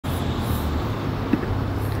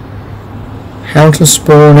how to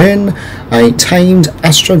spawn in a tamed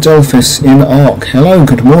Astrodelphis in Ark. Hello,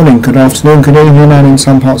 good morning, good afternoon, good evening, and in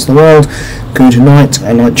some parts of the world, good night,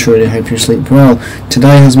 and I truly hope you sleep well.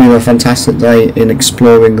 Today has been a fantastic day in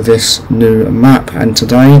exploring this new map, and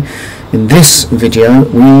today, in this video,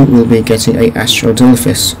 we will be getting a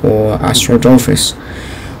Astrodelphis, or Astrodelphis,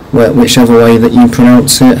 whichever way that you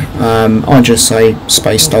pronounce it. I just say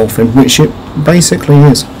space dolphin, which it basically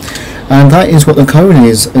is. And that is what the code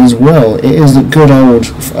is as well. It is the good old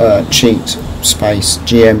cheat space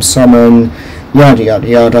GM summon, yada yada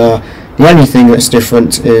yada. The only thing that's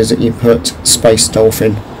different is that you put space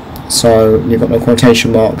dolphin. So you've got the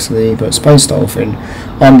quotation marks, and then you put space dolphin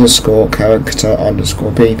underscore character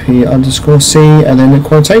underscore BP underscore C, and then the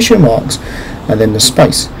quotation marks, and then the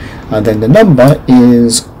space, and then the number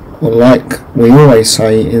is, like we always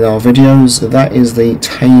say in our videos, that is the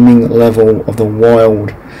taming level of the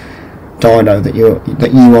wild dino that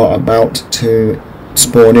you are about to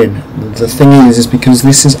spawn in. The thing is because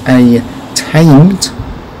this is a tamed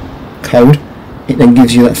code, it then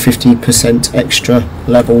gives you that 50% extra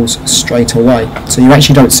levels straight away, so you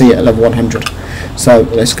actually don't see it at level 100. So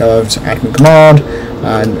let's go over to admin command,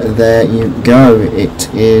 and there you go.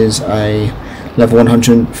 It is a level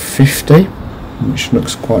 150, which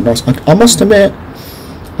looks quite nice. I must admit,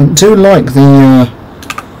 I do like the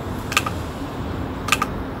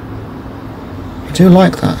I do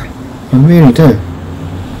like that. I really do.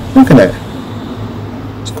 Look at it.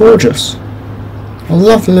 It's gorgeous. I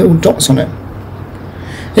love the little dots on it.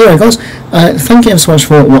 Anyway, guys, thank you so much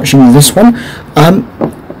for watching this one.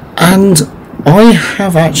 And I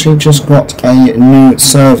have actually just got a new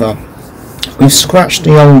server. We've scratched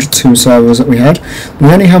the old 2 servers that we had. We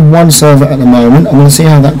only have 1 server at the moment. I'm going to see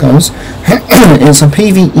how that goes. It's a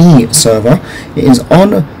PvE server. It is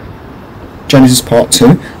on Genesis Part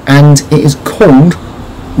 2, and it is called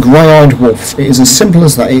Grayeyedwolf. It is as simple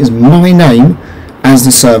as that. It is my name as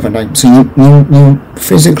the server name, so you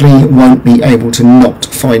physically won't be able to not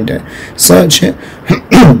find it. Search it,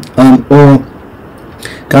 or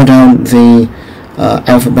go down the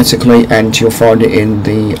alphabetically, and you'll find it in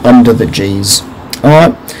the under the G's.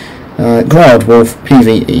 Alright, Grayeyedwolf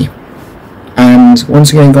PvE. And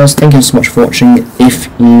once again, guys, thank you so much for watching. If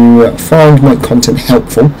you find my content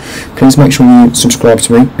helpful, please make sure you subscribe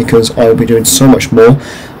to me, because I will be doing so much more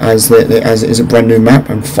as it is a brand new map,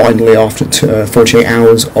 and finally after 48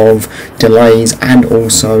 hours of delays and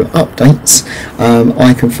also updates,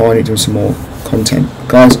 I can finally do some more content.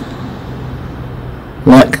 Guys,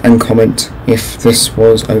 like and comment if this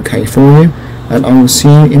was okay for you, and I will see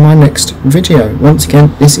you in my next video. Once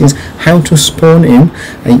again, this is how to spawn in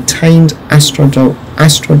a tamed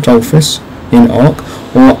Astrodelphis in Ark,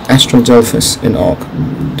 or Astrodelphis in Ark,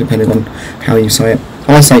 depending on how you say it.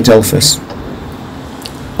 I say Delphis.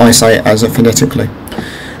 I say it as a phonetically.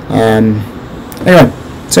 Anyway,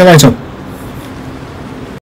 see you later.